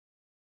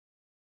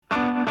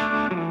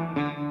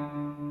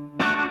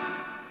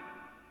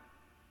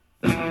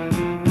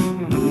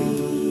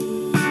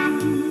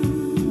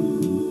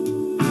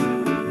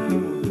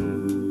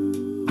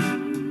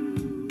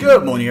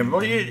Good morning,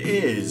 everybody. It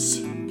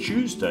is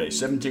Tuesday,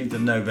 17th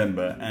of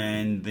November,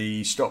 and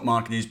the stock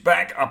market is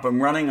back up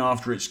and running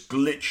after its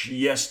glitch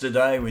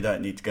yesterday. We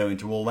don't need to go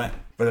into all that,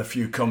 but a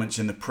few comments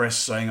in the press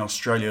saying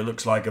Australia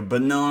looks like a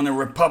banana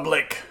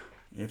republic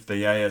if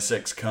the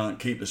ASX can't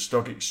keep the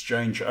stock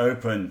exchange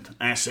open.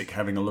 ASIC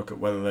having a look at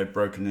whether they've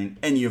broken in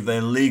any of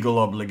their legal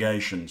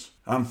obligations.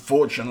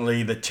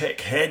 Unfortunately, the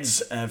tech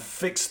heads have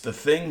fixed the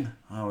thing.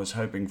 I was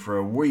hoping for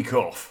a week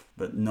off,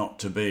 but not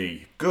to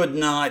be. Good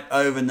night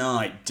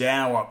overnight.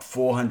 Dow up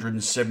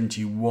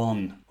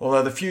 471.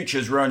 Although the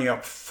futures were only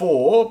up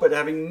 4, but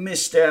having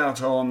missed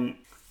out on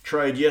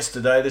trade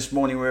yesterday, this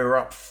morning we were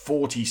up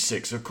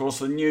 46. Of course,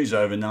 the news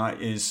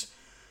overnight is,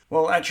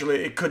 well,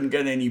 actually, it couldn't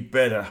get any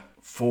better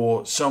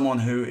for someone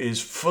who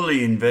is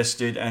fully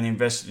invested and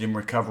invested in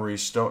recovery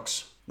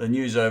stocks. The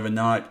news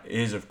overnight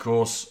is, of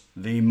course,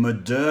 the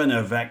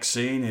Moderna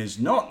vaccine is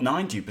not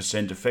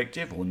 90%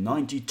 effective or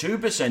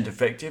 92%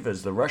 effective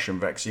as the Russian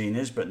vaccine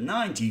is, but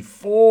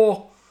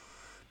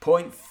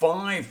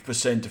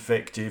 94.5%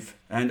 effective,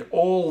 and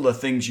all the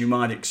things you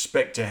might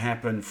expect to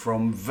happen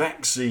from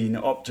vaccine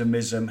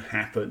optimism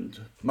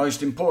happened.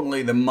 Most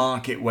importantly, the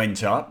market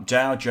went up.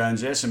 Dow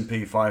Jones,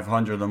 S&P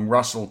 500 and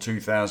Russell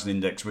 2000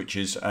 index, which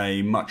is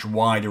a much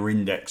wider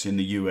index in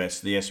the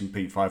US. The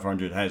S&P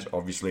 500 has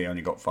obviously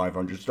only got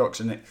 500 stocks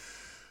in it.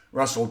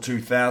 Russell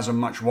 2000,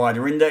 much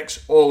wider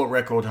index, all at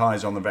record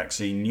highs on the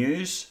vaccine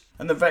news.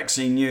 And the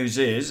vaccine news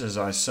is, as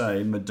I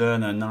say,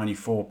 Moderna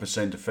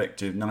 94%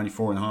 effective,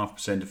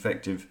 94.5%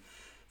 effective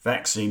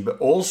vaccine, but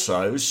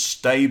also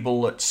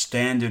stable at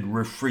standard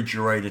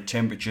refrigerator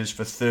temperatures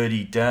for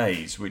 30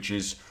 days, which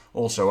is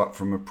also up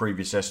from a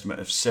previous estimate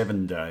of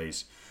 7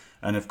 days.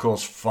 And of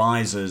course,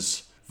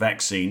 Pfizer's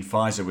vaccine,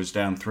 Pfizer was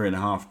down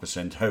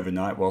 3.5%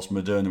 overnight, whilst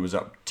Moderna was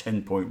up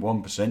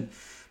 10.1%.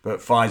 But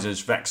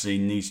Pfizer's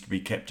vaccine needs to be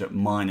kept at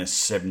minus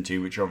 70,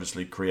 which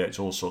obviously creates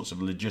all sorts of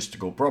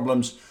logistical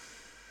problems.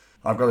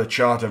 I've got a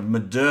chart of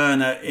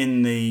Moderna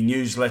in the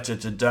newsletter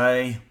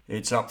today.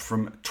 It's up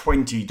from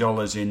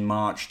 $20 in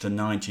March to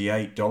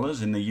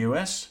 $98 in the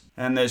US.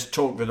 And there's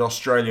talk that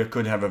Australia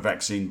could have a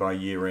vaccine by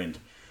year end.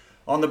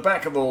 On the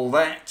back of all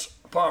that,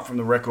 apart from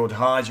the record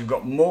highs, you've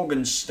got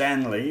Morgan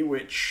Stanley,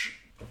 which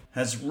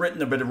has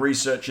written a bit of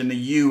research in the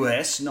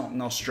US, not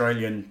an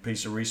Australian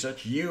piece of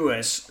research,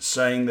 US,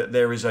 saying that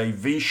there is a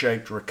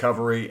V-shaped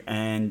recovery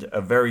and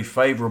a very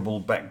favourable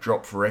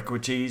backdrop for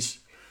equities.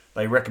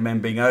 They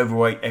recommend being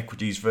overweight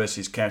equities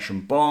versus cash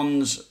and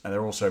bonds. And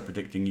they're also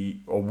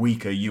predicting a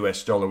weaker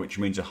US dollar, which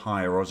means a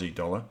higher Aussie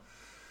dollar.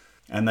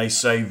 And they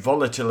say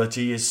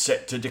volatility is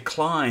set to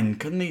decline.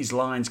 Can these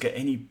lines get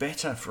any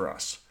better for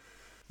us?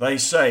 They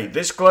say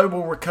this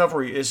global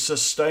recovery is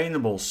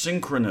sustainable,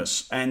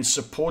 synchronous, and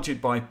supported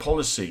by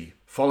policy,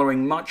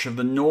 following much of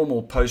the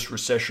normal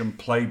post-recession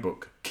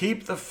playbook.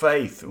 Keep the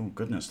faith. Oh,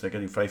 goodness, they're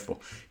getting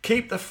faithful.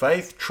 Keep the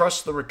faith,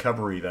 trust the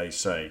recovery, they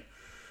say.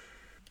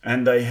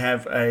 And they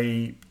have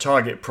a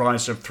target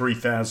price of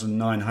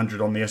 3,900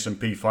 on the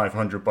S&P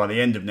 500 by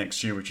the end of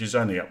next year, which is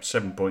only up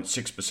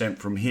 7.6%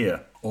 from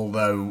here.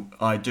 Although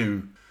I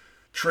do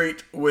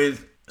treat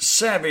with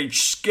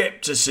savage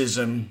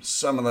skepticism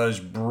some of those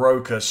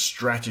broker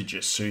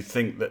strategists who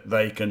think that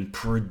they can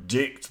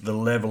predict the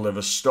level of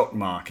a stock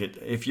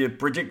market. If you're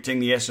predicting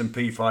the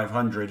S&P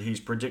 500, he's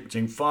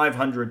predicting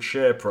 500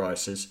 share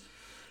prices,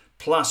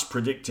 plus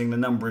predicting the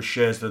number of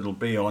shares that'll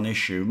be on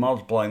issue,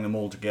 multiplying them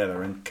all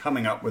together and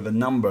coming up with a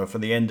number for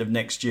the end of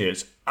next year.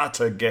 It's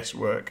utter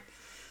guesswork.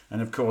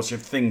 And of course,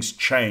 if things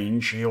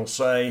change, he'll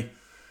say,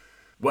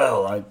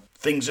 well,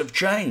 things have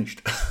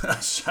changed,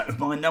 so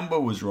my number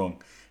was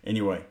wrong.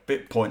 Anyway,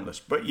 bit pointless,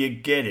 but you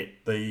get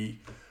it. The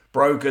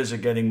brokers are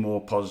getting more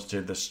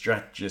positive, the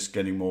strategists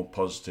getting more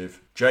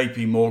positive.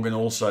 JP Morgan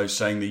also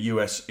saying the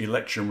US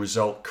election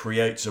result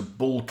creates a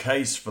bull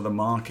case for the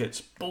markets.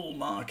 Bull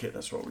market,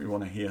 that's what we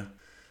want to hear.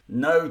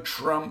 No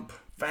Trump,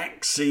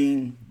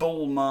 vaccine,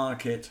 bull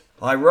market.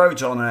 I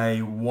wrote on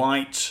a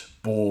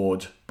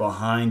whiteboard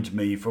behind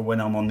me for when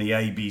I'm on the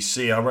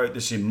ABC. I wrote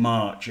this in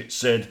March. It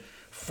said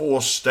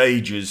 4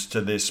 stages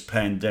to this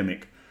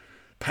pandemic.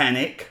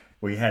 Panic,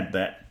 we had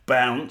that.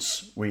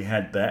 Bounce, we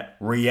had that.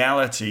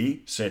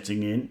 Reality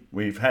setting in,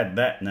 we've had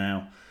that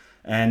now.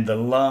 And the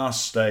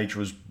last stage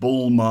was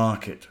bull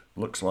market.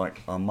 Looks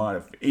like I might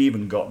have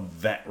even got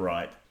that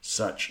right.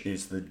 Such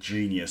is the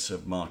genius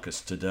of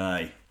Marcus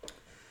today.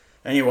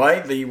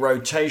 Anyway, the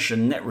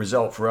rotation, net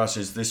result for us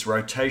is this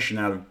rotation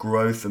out of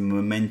growth and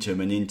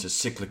momentum and into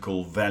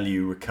cyclical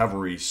value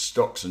recovery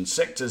stocks and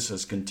sectors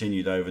has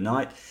continued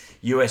overnight.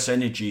 US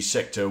energy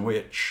sector,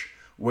 which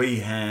we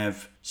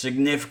have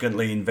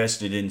significantly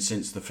invested in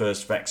since the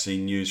first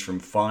vaccine news from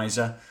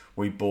Pfizer.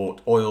 We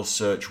bought Oil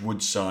Search,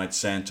 Woodside,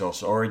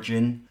 Santos,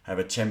 Origin, have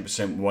a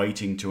 10%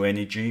 weighting to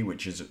energy,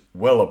 which is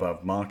well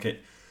above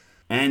market.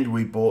 And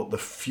we bought the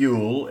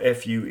Fuel,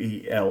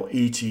 F-U-E-L,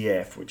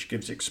 ETF, which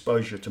gives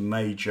exposure to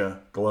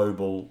major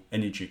global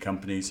energy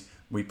companies.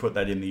 We put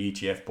that in the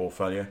ETF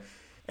portfolio.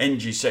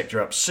 Energy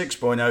sector up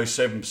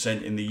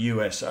 6.07% in the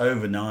US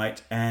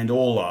overnight, and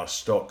all our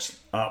stocks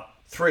up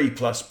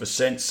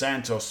 3+%,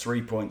 Santos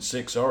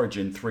 3.6,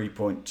 Origin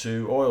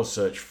 3.2, Oil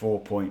Search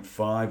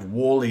 4.5,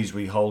 Worley's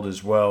we hold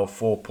as well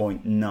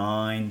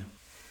 4.9.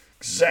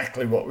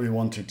 Exactly what we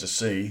wanted to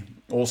see.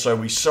 Also,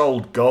 we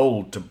sold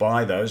gold to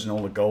buy those, and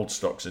all the gold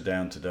stocks are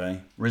down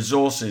today.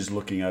 Resources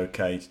looking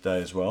okay today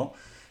as well.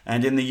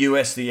 And in the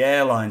US, the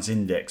airlines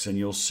index, and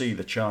you'll see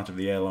the chart of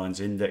the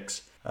airlines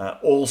index,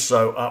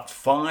 also up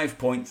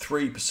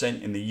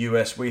 5.3% in the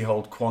US. We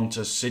hold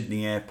Qantas,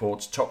 Sydney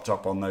Airports, topped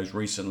up on those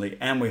recently,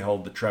 and we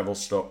hold the travel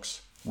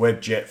stocks.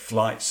 Webjet,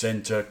 Flight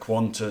Centre,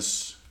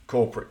 Qantas,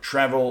 corporate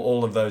travel,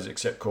 all of those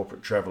except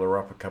corporate travel are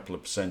up a couple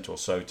of percent or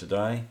so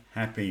today.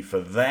 Happy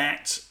for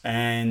that.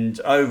 And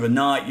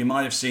overnight, you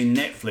might have seen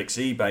Netflix,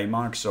 eBay,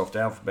 Microsoft,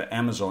 Alphabet,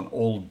 Amazon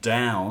all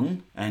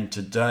down. And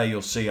today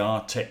you'll see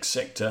our tech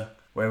sector,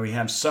 where we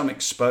have some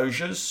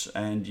exposures,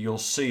 and you'll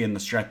see in the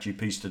strategy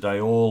piece today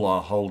all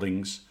our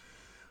holdings.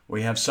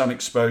 We have some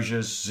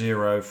exposures,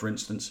 Xero for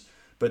instance,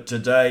 but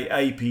today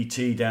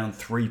APT down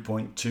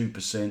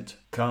 3.2%,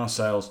 car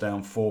sales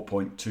down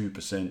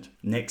 4.2%,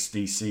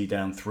 NextDC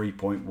down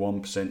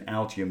 3.1%,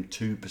 Altium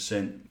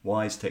 2%,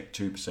 WiseTech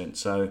 2%.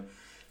 So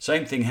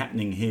same thing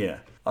happening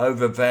here.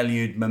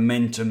 Overvalued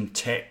momentum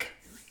tech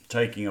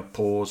taking a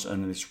pause,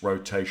 and this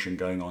rotation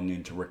going on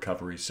into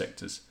recovery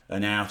sectors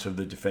and out of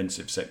the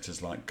defensive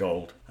sectors like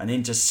gold and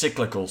into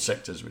cyclical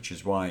sectors, which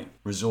is why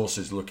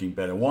resources looking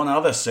better. One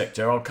other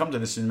sector, I'll come to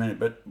this in a minute,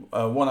 but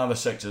one other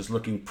sector is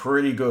looking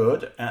pretty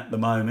good at the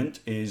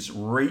moment is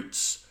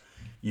REITs.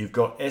 You've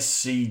got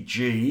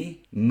SCG,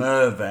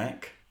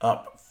 Mirvac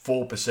up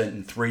 4%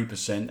 and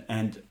 3%,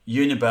 and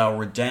Unibail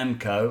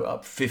Rodamco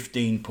up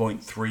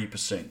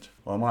 15.3%.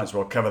 Well, I might as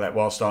well cover that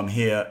whilst I'm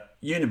here.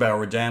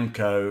 Unibail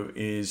Rodamco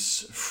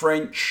is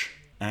French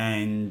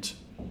and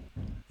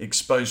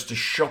exposed to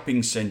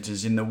shopping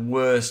centres in the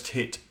worst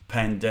hit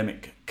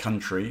pandemic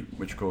country,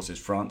 which of course is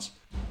France.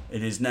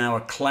 It is now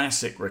a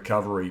classic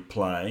recovery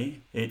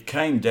play. It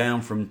came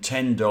down from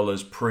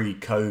 $10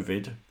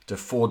 pre-COVID to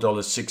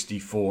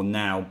 $4.64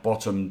 now,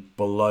 bottomed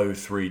below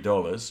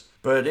 $3.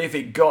 But if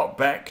it got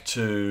back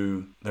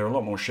to, there are a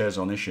lot more shares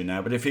on issue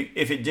now, but if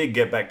it did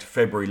get back to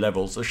February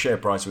levels, the share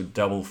price would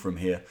double from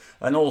here.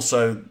 And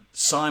also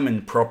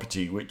Simon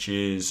Property, which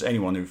is,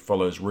 anyone who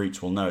follows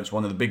REITs will know, it's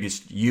one of the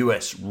biggest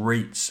US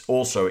REITs,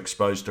 also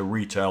exposed to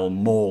retail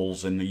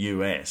malls in the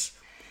US.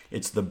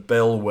 It's the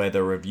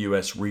bellwether of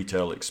US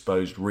retail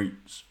exposed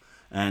REITs.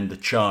 And the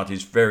chart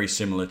is very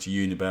similar to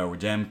Unibail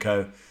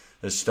Rodamco,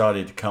 has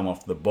started to come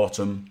off the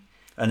bottom.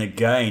 And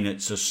again,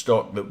 it's a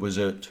stock that was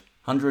at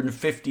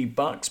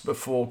 $150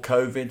 before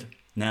COVID,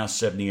 now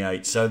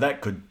 78. So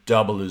that could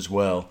double as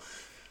well.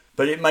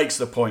 But it makes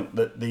the point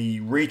that the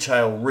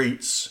retail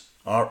REITs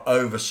are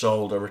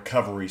oversold a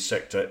recovery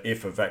sector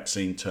if a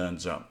vaccine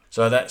turns up.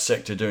 So that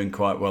sector doing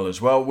quite well as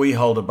well. We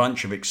hold a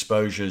bunch of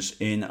exposures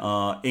in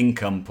our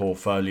income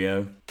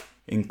portfolio,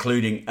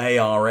 including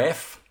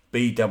ARF,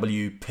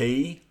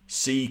 BWP,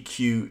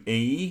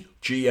 CQE,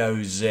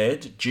 GOZ,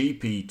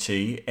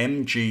 GPT,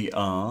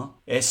 MGR,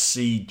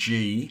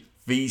 SCG,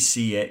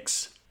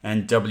 VCX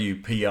and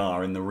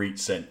WPR in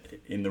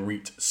the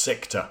REIT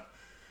sector.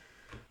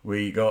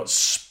 We got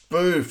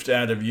spoofed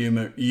out of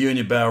Unibail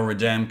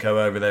Rodamco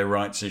over their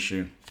rights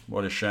issue.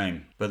 What a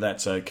shame, but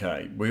that's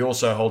okay. We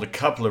also hold a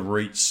couple of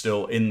REITs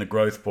still in the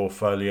growth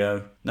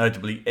portfolio,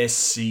 notably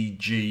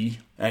SCG.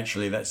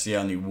 Actually, that's the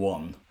only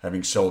one,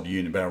 having sold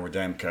Unibail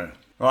Rodamco.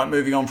 Right,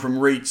 moving on from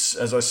REITs,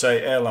 as I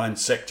say, airline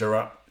sector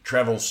up,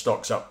 travel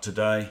stocks up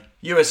today.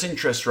 US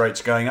interest rates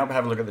going up.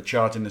 Have a look at the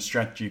chart in the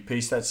strategy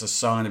piece. That's a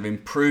sign of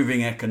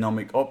improving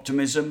economic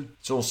optimism.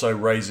 It's also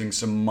raising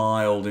some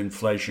mild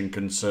inflation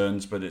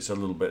concerns, but it's a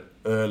little bit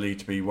early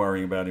to be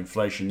worrying about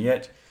inflation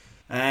yet.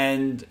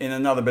 And in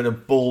another bit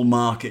of bull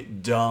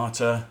market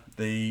data,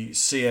 the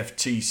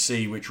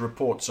CFTC, which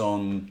reports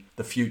on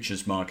the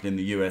futures market in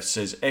the US,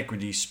 says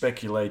equity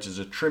speculators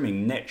are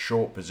trimming net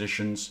short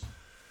positions,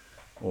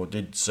 or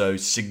did so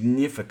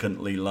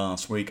significantly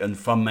last week, and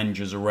fund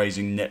managers are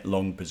raising net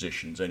long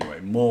positions. Anyway,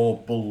 more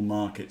bull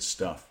market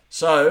stuff.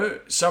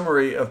 So,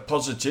 summary of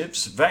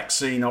positives: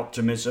 vaccine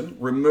optimism,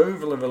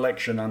 removal of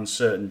election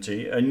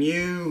uncertainty, a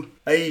new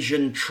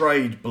Asian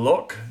trade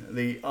bloc,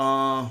 the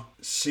RCEP,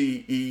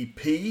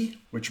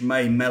 which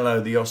may mellow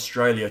the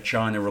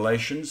Australia-China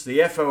relations, the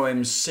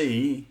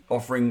FOMC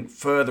offering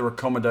further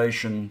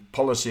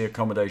policy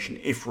accommodation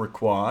if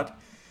required.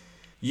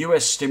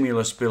 US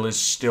stimulus bill is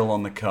still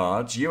on the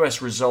cards.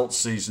 US results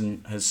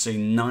season has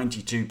seen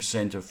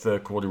 92% of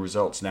third quarter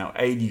results now,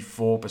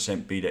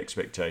 84% beat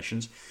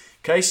expectations.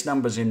 Case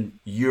numbers in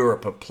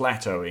Europe are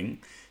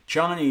plateauing.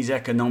 Chinese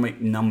economic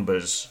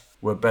numbers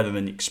were better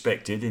than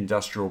expected,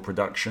 industrial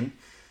production.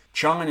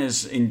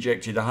 China's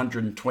injected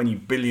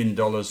 $120 billion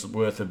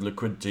worth of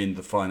liquidity into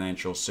the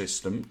financial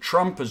system.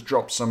 Trump has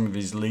dropped some of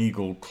his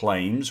legal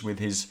claims, with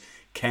his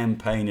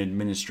campaign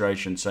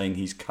administration saying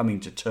he's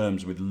coming to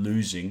terms with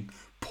losing.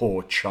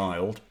 Poor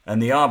child.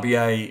 And the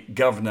RBA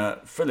Governor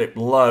Philip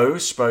Lowe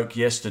spoke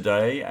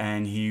yesterday,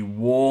 and he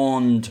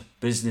warned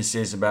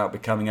businesses about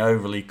becoming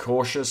overly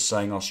cautious,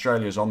 saying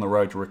Australia's on the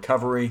road to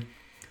recovery.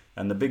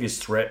 And the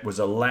biggest threat was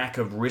a lack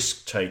of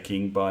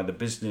risk-taking by the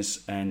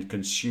business and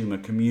consumer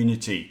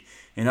community.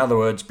 In other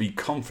words, be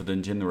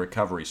confident in the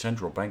recovery.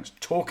 Central banks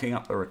talking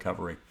up the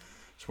recovery.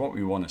 It's what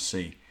we want to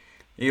see.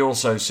 He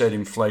also said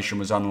inflation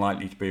was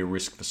unlikely to be a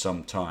risk for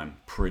some time.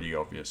 Pretty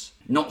obvious.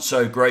 Not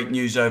so great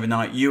news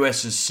overnight.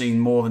 US has seen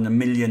more than 1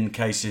 million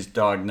cases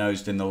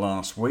diagnosed in the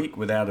last week.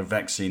 Without a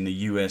vaccine, the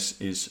US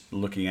is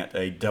looking at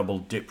a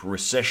double-dip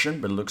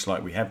recession, but it looks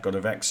like we have got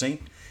a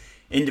vaccine.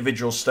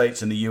 Individual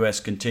states in the US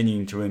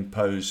continuing to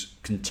impose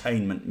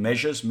containment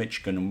measures.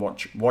 Michigan and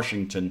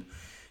Washington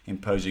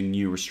imposing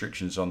new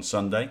restrictions on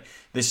Sunday.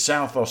 This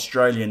South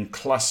Australian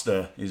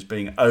cluster is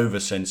being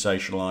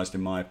over-sensationalised,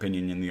 in my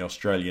opinion, in the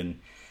Australian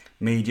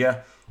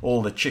media.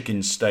 All the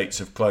chicken states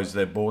have closed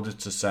their borders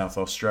to South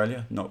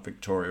Australia, not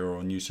Victoria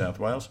or New South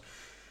Wales,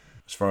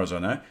 as far as I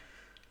know.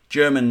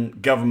 German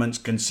government's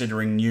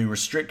considering new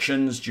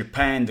restrictions.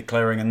 Japan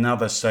declaring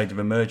another state of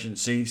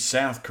emergency.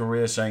 South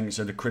Korea saying it's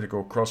at a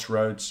critical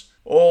crossroads.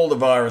 All the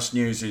virus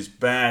news is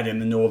bad in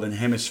the Northern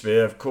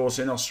Hemisphere. Of course,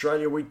 in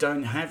Australia, we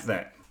don't have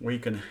that. We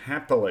can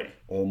happily,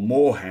 or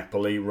more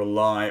happily,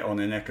 rely on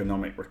an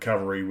economic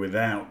recovery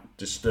without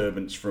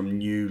disturbance from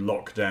new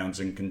lockdowns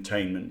and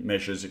containment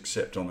measures,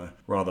 except on a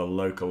rather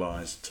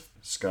localised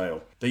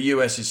scale. The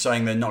US is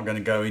saying they're not going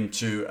to go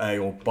into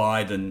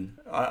Biden.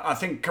 I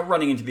think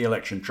running into the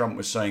election, Trump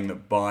was saying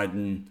that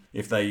Biden,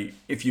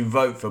 if you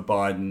vote for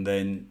Biden,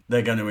 then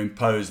the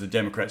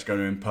Democrats are going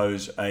to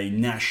impose a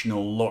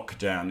national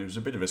lockdown. It was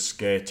a bit of a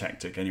scare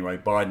tactic anyway.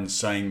 Biden's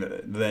saying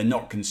that they're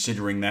not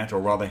considering that,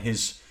 or rather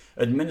his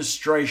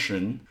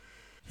administration,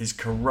 his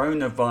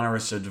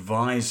coronavirus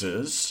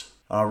advisors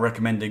are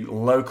recommending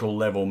local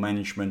level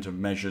management of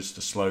measures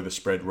to slow the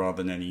spread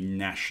rather than any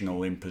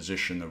national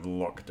imposition of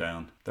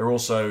lockdown. They're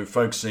also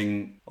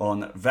focusing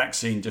on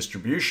vaccine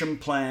distribution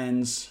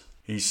plans.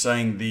 He's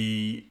saying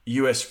the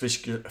US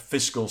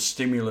fiscal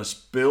stimulus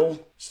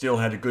bill still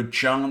had a good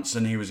chance,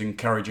 and he was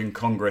encouraging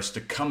Congress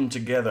to come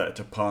together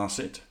to pass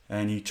it.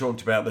 And he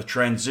talked about the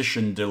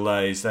transition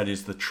delays, that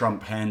is the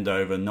Trump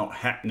handover not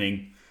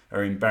happening,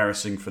 are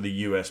embarrassing for the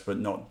US but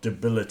not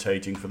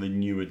debilitating for the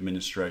new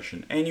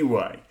administration.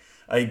 Anyway,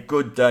 a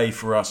good day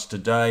for us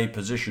today,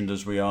 positioned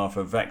as we are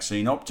for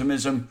vaccine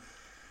optimism.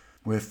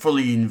 We're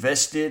fully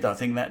invested. I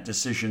think that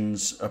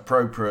decision's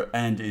appropriate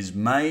and is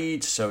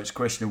made. So it's a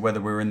question of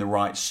whether we're in the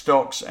right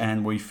stocks,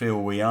 and we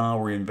feel we are.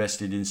 We're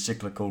invested in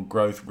cyclical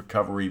growth,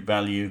 recovery,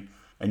 value.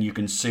 And you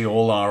can see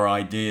all our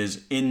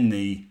ideas in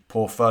the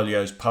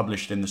portfolios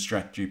published in the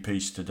strategy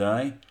piece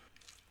today.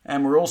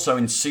 And we're also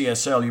in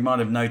CSL. You might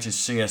have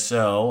noticed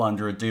CSL,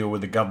 under a deal with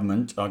the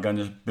government, are going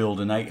to build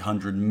an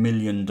 $800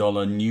 million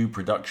new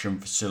production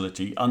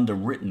facility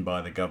underwritten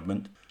by the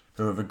government,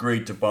 who have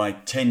agreed to buy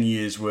 10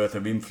 years' worth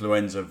of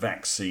influenza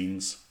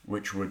vaccines,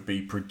 which would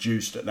be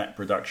produced at that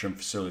production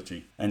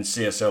facility. And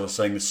CSL is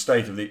saying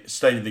the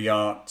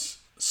state-of-the-art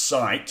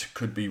site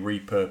could be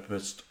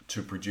repurposed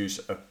to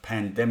produce a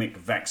pandemic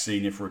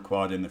vaccine if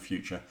required in the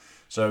future.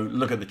 So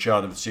look at the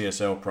chart of the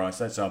CSL price.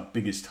 That's our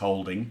biggest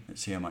holding.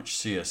 Let's see how much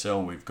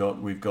CSL we've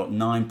got. We've got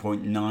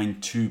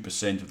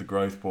 9.92% of the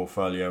growth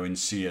portfolio in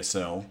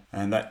CSL.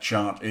 And that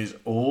chart is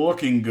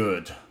looking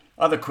good.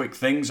 Other quick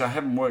things. I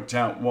haven't worked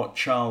out what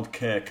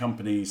childcare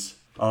companies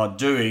are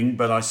doing,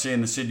 but I see in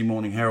the Sydney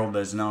Morning Herald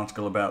there's an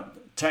article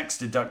about tax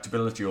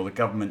deductibility, or the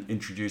government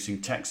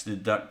introducing tax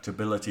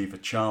deductibility for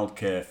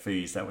childcare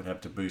fees. That would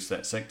have to boost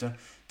that sector.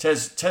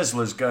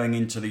 Tesla's going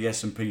into the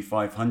S&P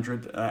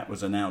 500. That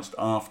was announced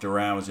after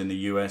hours in the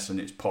US, and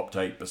it's popped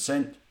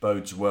 8%.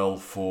 Bodes well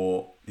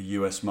for the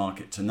US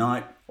market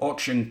tonight.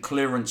 Auction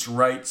clearance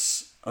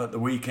rates at the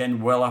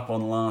weekend well up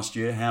on last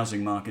year.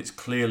 Housing market's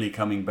clearly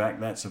coming back.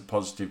 That's a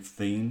positive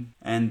theme.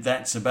 And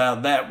that's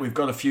about that. We've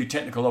got a few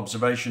technical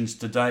observations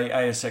today.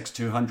 ASX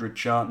 200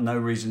 chart, no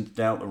reason to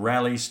doubt the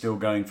rally, still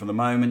going for the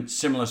moment.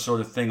 Similar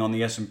sort of thing on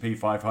the S&P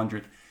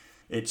 500.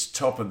 It's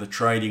top of the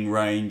trading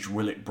range.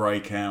 Will it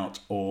break out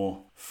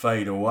or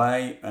fade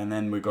away? And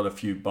then we've got a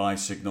few buy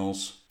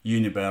signals.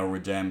 Unibail,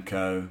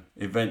 Rodamco,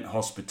 Event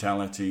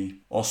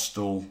Hospitality,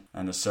 Austal,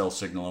 and a sell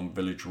signal on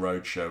Village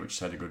Roadshow, which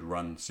has had a good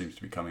run. Seems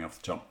to be coming off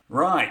the top.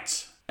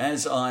 Right.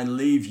 As I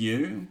leave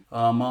you,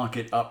 our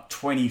market up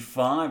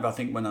 25. I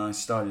think when I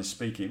started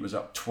speaking, it was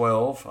up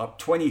 12. Up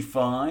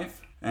 25.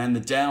 And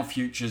the Dow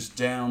futures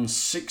down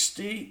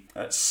 60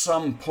 at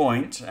some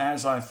point,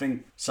 as I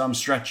think some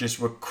strategists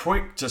were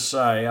quick to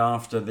say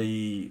after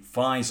the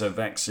Pfizer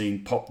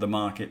vaccine popped the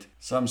market.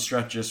 Some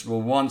strategists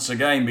will once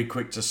again be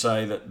quick to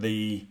say that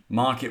the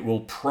market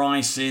will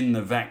price in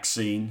the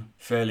vaccine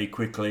fairly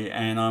quickly.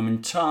 And I'm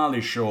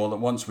entirely sure that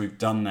once we've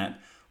done that,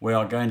 we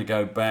are going to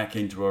go back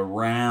into a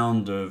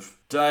round of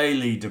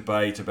daily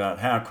debate about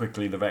how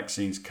quickly the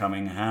vaccine's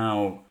coming,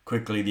 how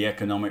quickly the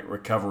economic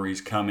recovery is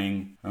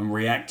coming, and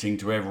reacting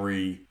to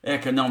every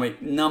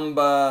economic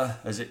number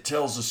as it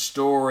tells a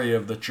story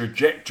of the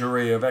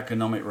trajectory of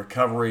economic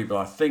recovery. But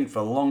I think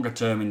for longer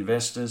term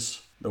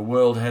investors, the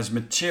world has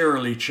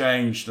materially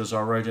changed, as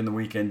I wrote in the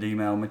weekend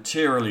email,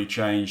 materially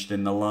changed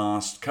in the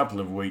last couple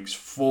of weeks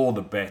for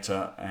the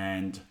better,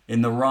 and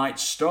in the right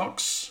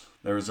stocks,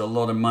 There is a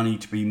lot of money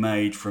to be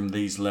made from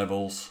these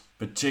levels,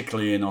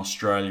 particularly in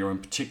Australia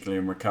and particularly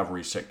in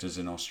recovery sectors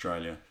in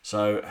Australia.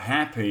 So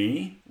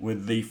happy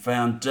with the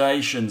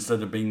foundations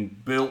that are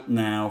being built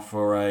now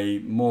for a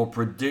more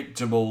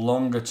predictable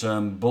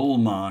longer-term bull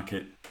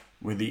market,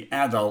 with the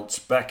adults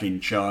back in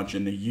charge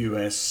in the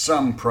US,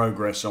 some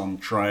progress on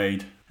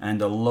trade,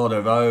 and a lot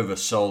of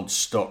oversold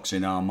stocks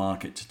in our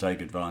market to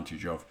take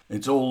advantage of.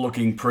 It's all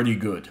looking pretty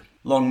good.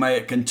 Long may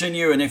it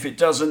continue, and if it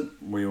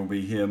doesn't, we will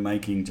be here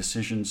making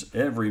decisions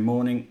every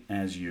morning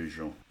as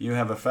usual. You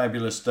have a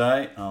fabulous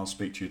day. I'll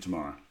speak to you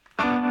tomorrow.